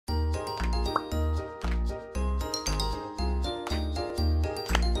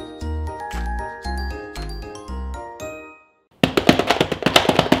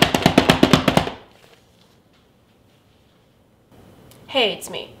Hey, it's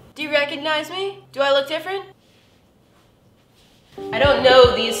me. Do you recognize me? Do I look different? I don't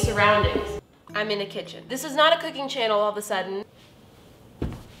know these surroundings. I'm in a kitchen. This is not a cooking channel all of a sudden.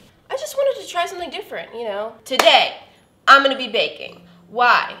 I just wanted to try something different, you know? Today, I'm gonna be baking.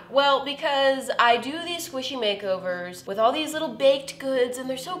 Why? Well, because I do these squishy makeovers with all these little baked goods and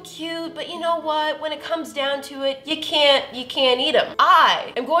they're so cute, but you know what? When it comes down to it, you can't eat them.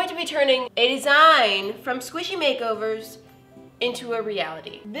 I am going to be turning a design from squishy makeovers into a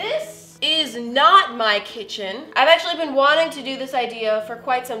reality. This is not my kitchen. I've actually been wanting to do this idea for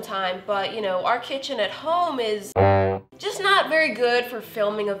quite some time, but you know, our kitchen at home is just not very good for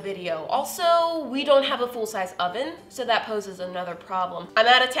filming a video. Also, we don't have a full-size oven, so that poses another problem. I'm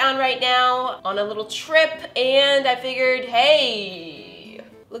out of town right now on a little trip, and I figured, hey,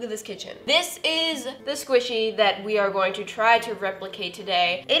 look at this kitchen. This is the squishy that we are going to try to replicate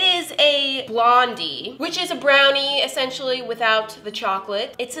today. It is a blondie, which is a brownie essentially without the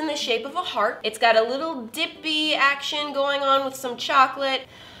chocolate. It's in the shape of a heart. It's got a little dippy action going on with some chocolate.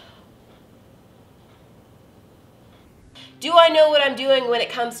 Do I know what I'm doing when it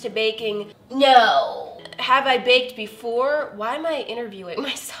comes to baking? No. Have I baked before? Why am I interviewing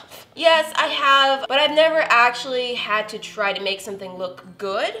myself? Yes, I have, but I've never actually had to try to make something look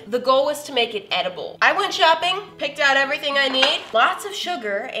good. The goal was to make it edible. I went shopping, picked out everything I need, lots of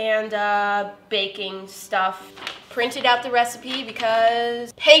sugar and baking stuff. Printed out the recipe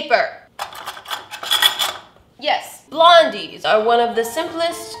because paper. Yes, blondies are one of the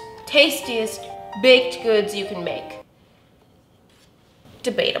simplest, tastiest baked goods you can make.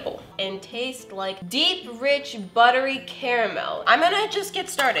 Debatable. And taste like deep, rich, buttery caramel. I'm gonna just get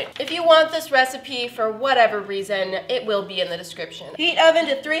started. If you want this recipe for whatever reason, it will be in the description. Heat oven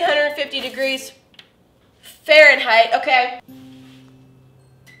to 350 degrees Fahrenheit, okay.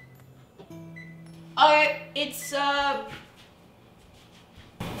 Alright,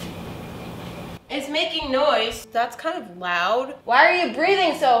 it's making noise. That's kind of loud. Why are you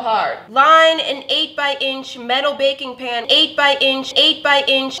breathing so hard? Line an 8x-inch metal baking pan, 8x-inch,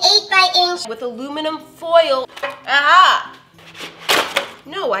 8x-inch, 8x-inch with aluminum foil. Aha!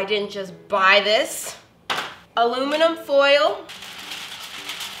 No, I didn't just buy this. Aluminum foil.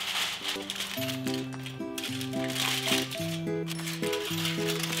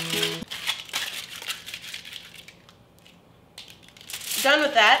 Done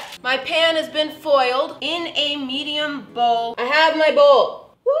with that. My pan has been foiled in a medium bowl. I have my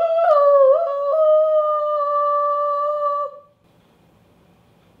bowl.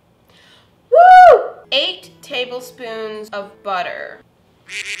 Woo! 8 tablespoons of butter.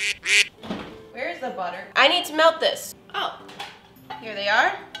 Where's the butter? I need to melt this. Oh, here they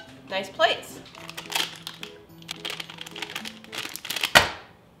are. Nice plates.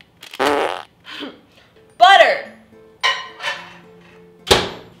 Butter.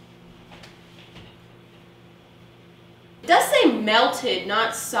 It does say melted,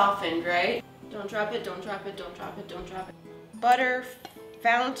 not softened, right? Don't drop it, don't drop it, don't drop it, don't drop it. Butter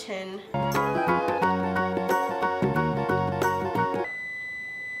fountain.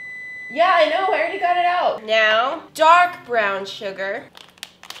 Yeah, I know, I already got it out. Now, dark brown sugar.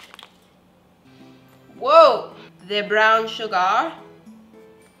 Whoa, the brown sugar.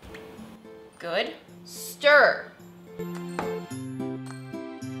 Good. Stir.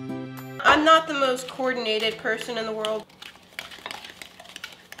 I'm not the most coordinated person in the world.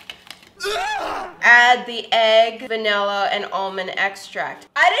 Add the egg, vanilla, and almond extract.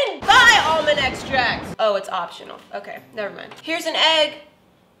 I didn't buy almond extract! Oh, it's optional. Okay, never mind. Here's an egg.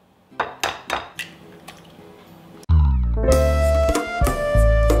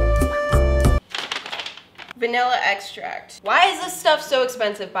 Vanilla extract. Why is this stuff so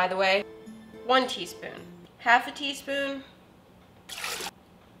expensive, by the way? 1 teaspoon. Half a teaspoon.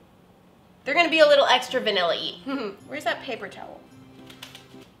 They're gonna be a little extra vanilla-y. Where's that paper towel?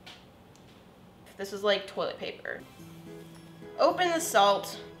 This is like toilet paper. Open the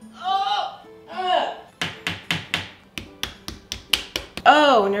salt.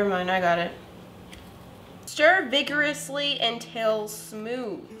 Oh, never mind, I got it. Stir vigorously until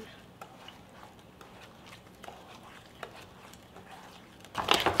smooth.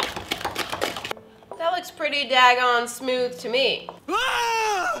 That looks pretty daggone smooth to me.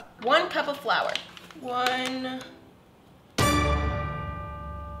 1 cup of flour.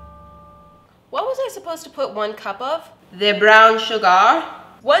 What was I supposed to put 1 cup of? The brown sugar.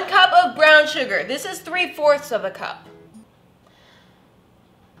 1 cup of brown sugar. This is 3/4 of a cup.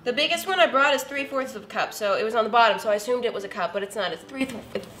 The biggest one I brought is 3/4 of a cup, so it was on the bottom, so I assumed it was a cup, but it's not. It's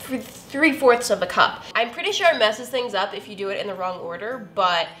 3/4 of a cup. I'm pretty sure it messes things up if you do it in the wrong order,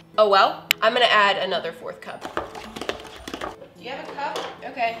 but oh well. I'm gonna add another 1/4 cup. Do you have a cup?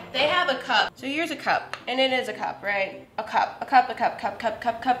 Okay, they have a cup. So here's a cup, and it is a cup, right? A cup, a cup, a cup, cup, cup,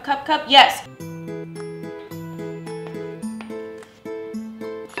 cup, cup, cup, cup, yes.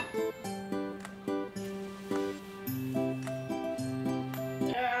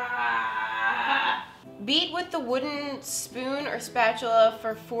 Beat with the wooden spoon or spatula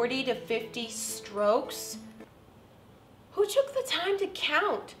for 40 to 50 strokes. Who took the time to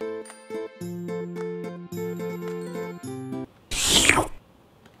count?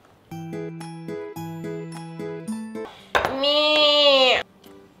 Me.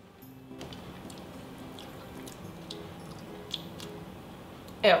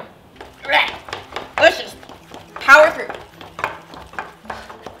 Ew. Let's just power through.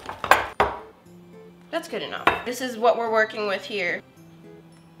 That's good enough. This is what we're working with here.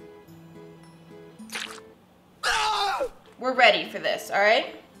 We're ready for this, all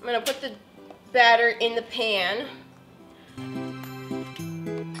right? I'm gonna put the batter in the pan.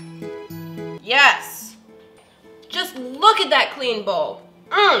 Yes! Just look at that clean bowl.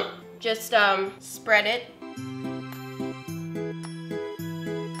 Just spread it.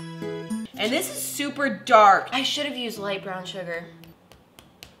 And this is super dark. I should have used light brown sugar.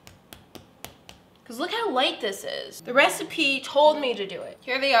 Because look how light this is. The recipe told me to do it.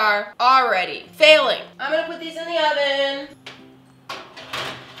 Here they are, already. Failing. I'm gonna put these in the oven.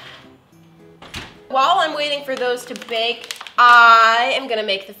 While I'm waiting for those to bake, I am gonna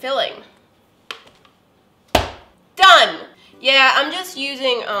make the filling. Done! Yeah, I'm just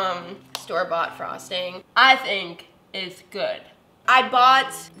using store-bought frosting. I think it's good. I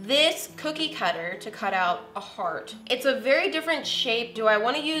bought this cookie cutter to cut out a heart. It's a very different shape. Do I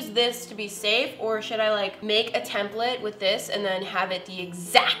want to use this to be safe, or should I like make a template with this and then have it the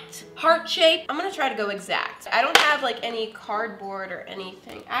exact heart shape? I'm gonna try to go exact. I don't have like any cardboard or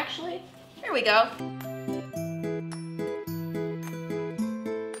anything. Actually, here we go.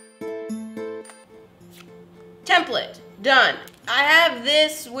 Template, done. I have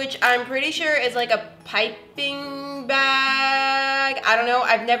this, which I'm pretty sure is like a piping bag. I don't know,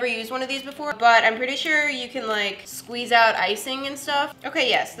 I've never used one of these before, but I'm pretty sure you can like squeeze out icing and stuff. Okay,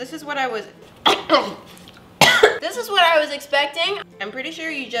 yes, this is what I was, this is what I was expecting. I'm pretty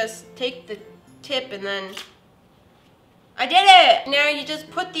sure you just take the tip and then, I did it! Now you just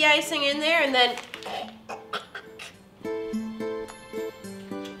put the icing in there and then,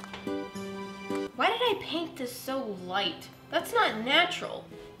 why did I paint this so light? That's not natural.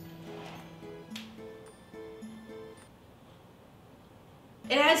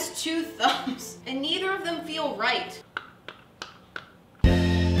 It has two thumbs, and neither of them feel right.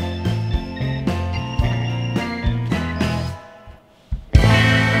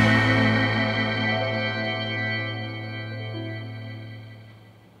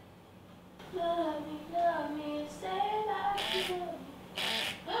 Love me, say that you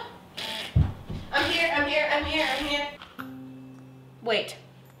love me. I'm here. Wait.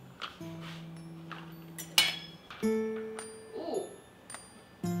 Ooh.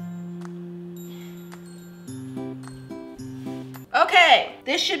 Okay,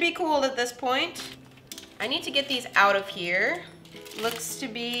 this should be cool at this point. I need to get these out of here. Looks to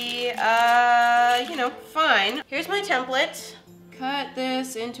be, you know, fine. Here's my template. Cut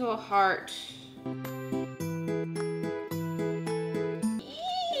this into a heart.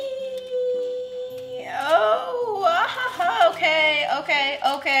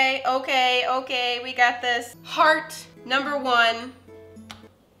 Okay, we got this. Heart number 1.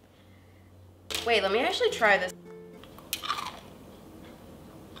 Wait, let me actually try this.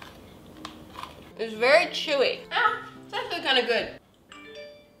 It's very chewy. Ah, it's actually kind of good.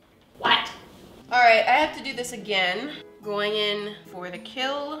 What? All right, I have to do this again. Going in for the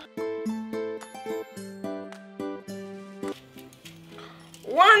kill.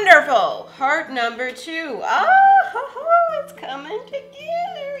 Wonderful! Heart number 2. Oh, it's coming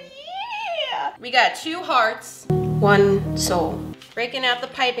together, yeah! We got 2 hearts, 1 soul. Breaking out the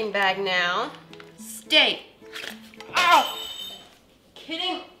piping bag now. Stay. Ow!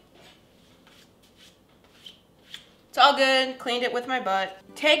 Kidding. It's all good, cleaned it with my butt.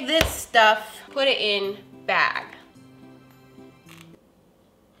 Take this stuff, put it in bag.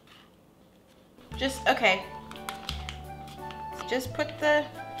 Okay. Just put the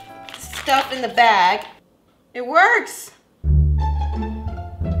stuff in the bag. It works!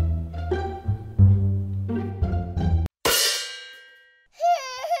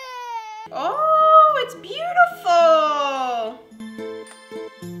 Oh, it's beautiful!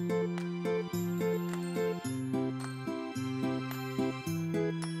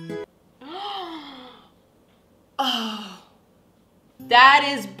 Oh, that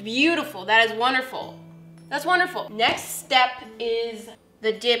is beautiful. That is wonderful. That's wonderful. Next step is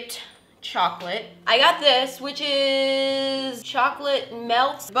the dipped chocolate. I got this, which is chocolate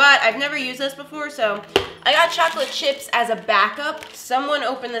melts, but I've never used this before, so I got chocolate chips as a backup. Someone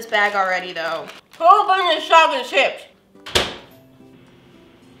opened this bag already though. Whole bunch of chocolate chips.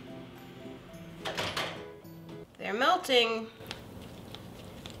 They're melting.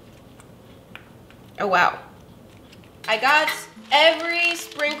 Oh wow. I got every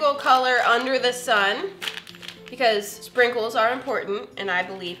sprinkle color under the sun because sprinkles are important and I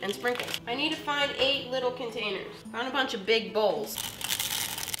believe in sprinkles. I need to find 8 little containers. Found a bunch of big bowls.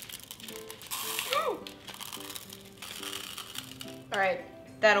 All right,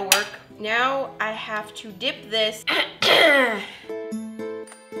 that'll work. Now I have to dip this.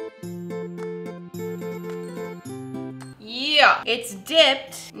 Yeah, it's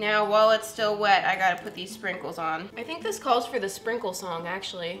dipped. Now, while it's still wet, I gotta put these sprinkles on. I think this calls for the sprinkle song,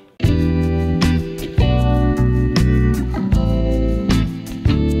 actually.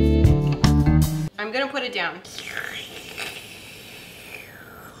 I'm gonna put it down.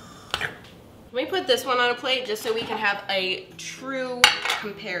 Let me put this one on a plate just so we can have a true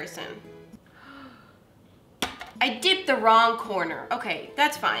comparison. I dipped the wrong corner. Okay,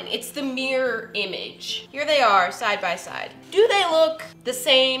 that's fine. It's the mirror image. Here they are, side by side. Do they look the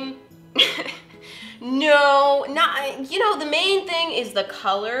same? No, not, you know, the main thing is the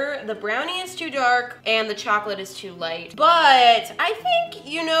color. The brownie is too dark and the chocolate is too light. But I think,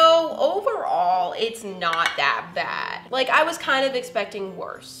 you know, overall, it's not that bad. Like, I was kind of expecting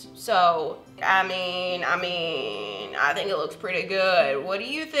worse. So, I mean, I think it looks pretty good. What do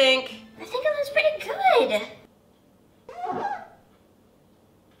you think? I think it looks pretty good.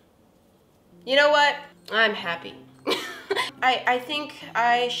 You know what? I'm happy. I think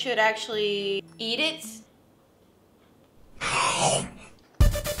I should actually eat it.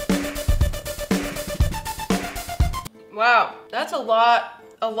 Wow, that's a lot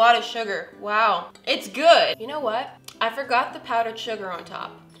of sugar. Wow, it's good. You know what? I forgot the powdered sugar on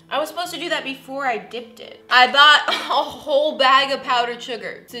top. I was supposed to do that before I dipped it. I bought a whole bag of powdered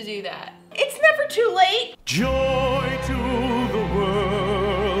sugar to do that. It's never too late. Joy to the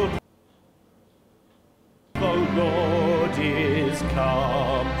world, the Lord is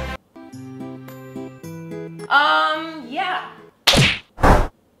come. Yeah.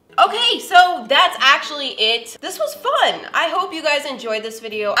 Okay, so that's actually it. This was fun. I hope you guys enjoyed this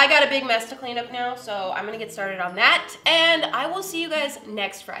video. I got a big mess to clean up now, so I'm gonna get started on that, and I will see you guys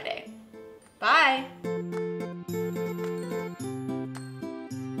next Friday. Bye.